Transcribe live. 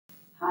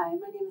Hi,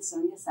 my name is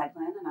Sonja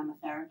Seglin, and I'm a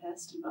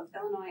therapist in both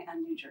Illinois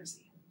and New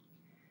Jersey.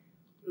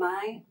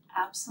 My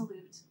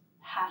absolute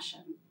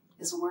passion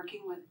is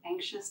working with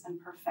anxious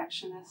and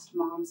perfectionist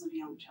moms of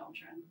young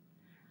children.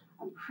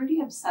 I'm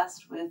pretty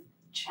obsessed with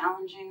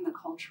challenging the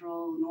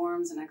cultural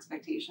norms and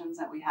expectations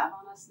that we have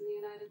on us in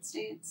the United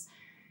States.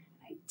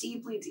 I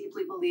deeply,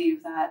 deeply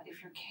believe that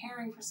if you're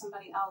caring for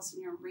somebody else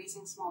and you're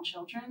raising small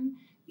children,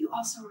 you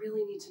also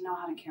really need to know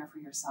how to care for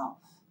yourself.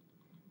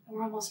 And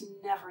we're almost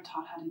never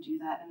taught how to do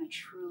that in a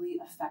truly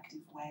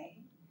effective way.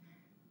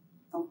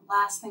 The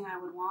last thing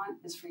I would want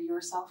is for your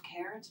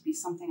self-care to be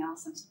something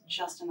else that's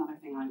just another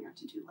thing on your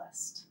to-do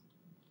list.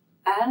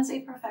 As a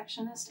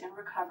perfectionist in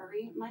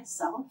recovery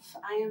myself,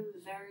 I am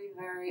very,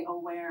 very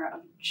aware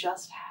of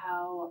just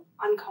how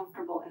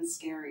uncomfortable and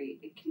scary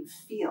it can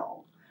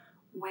feel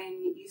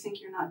when you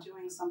think you're not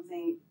doing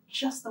something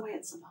just the way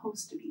it's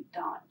supposed to be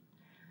done.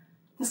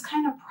 This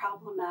kind of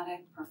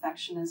problematic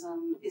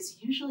perfectionism is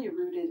usually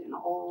rooted in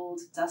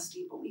old,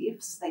 dusty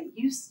beliefs that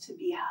used to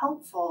be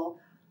helpful,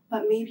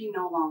 but maybe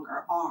no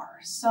longer are.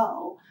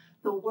 So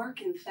the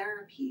work in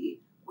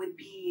therapy would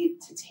be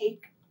to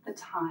take the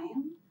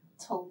time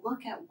to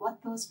look at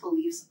what those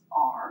beliefs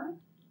are,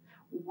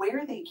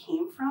 where they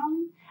came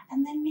from,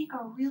 and then make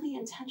a really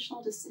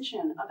intentional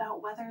decision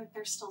about whether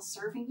they're still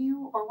serving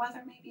you or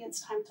whether maybe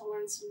it's time to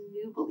learn some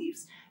new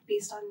beliefs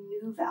based on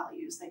new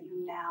values that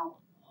you now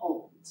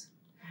hold.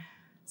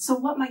 So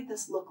what might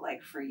this look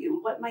like for you?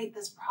 What might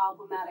this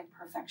problematic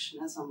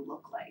perfectionism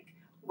look like?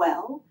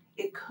 Well,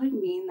 it could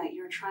mean that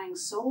you're trying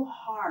so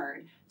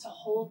hard to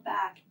hold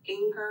back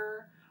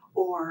anger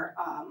or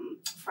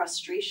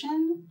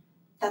frustration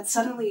that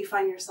suddenly you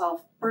find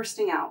yourself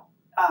bursting out,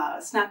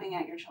 snapping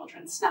at your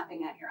children,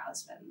 snapping at your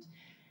husband.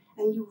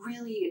 And you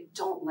really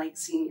don't like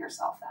seeing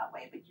yourself that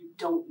way, but you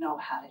don't know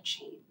how to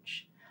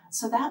change.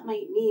 So that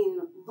might mean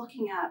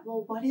looking at,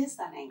 well, what is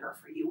that anger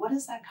for you? What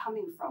is that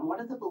coming from? What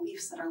are the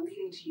beliefs that are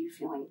leading to you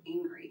feeling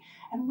angry?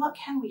 And what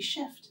can we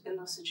shift in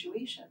those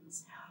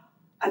situations?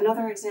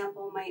 Another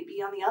example might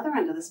be on the other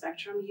end of the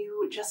spectrum,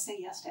 you just say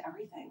yes to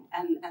everything.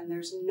 And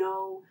there's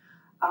no,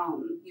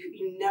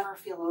 you never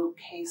feel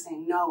okay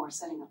saying no or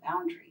setting a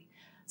boundary.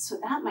 So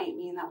that might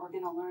mean that we're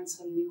going to learn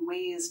some new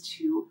ways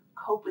to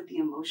cope with the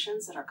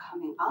emotions that are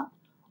coming up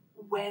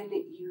when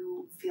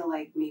you feel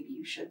like maybe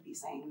you should be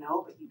saying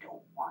no, but you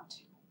don't want to.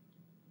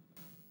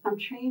 I'm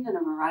trained in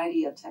a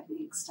variety of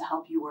techniques to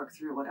help you work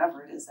through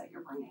whatever it is that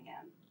you're bringing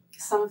in.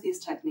 Some of these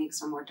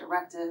techniques are more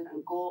directed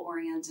and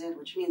goal-oriented,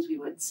 which means we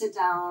would sit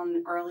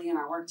down early in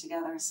our work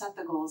together, set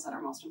the goals that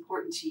are most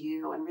important to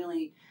you, and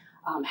really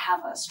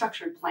have a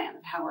structured plan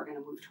of how we're going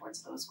to move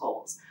towards those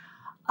goals.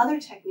 Other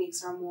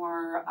techniques are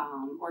more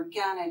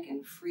organic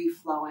and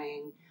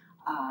free-flowing,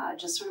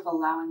 just sort of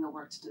allowing the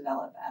work to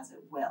develop as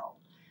it will.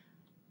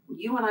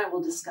 You and I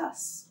will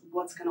discuss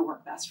what's going to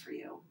work best for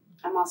you.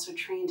 I'm also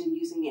trained in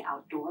using the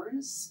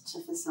outdoors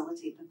to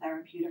facilitate the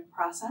therapeutic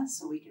process,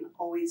 so we can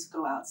always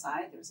go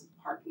outside. There's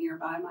a park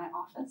nearby my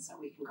office that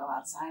we can go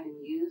outside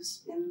and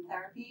use in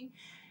therapy.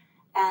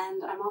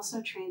 And I'm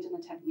also trained in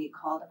a technique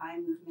called eye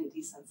movement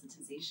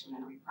desensitization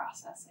and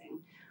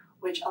reprocessing,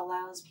 which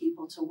allows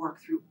people to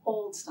work through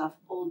old stuff,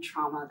 old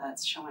trauma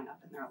that's showing up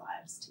in their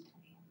lives today.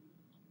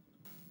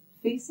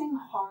 Facing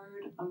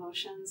hard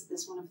emotions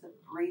is one of the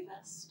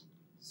bravest,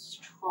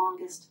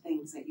 strongest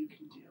things that you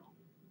can do.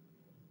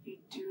 You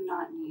do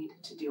not need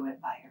to do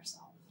it by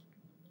yourself.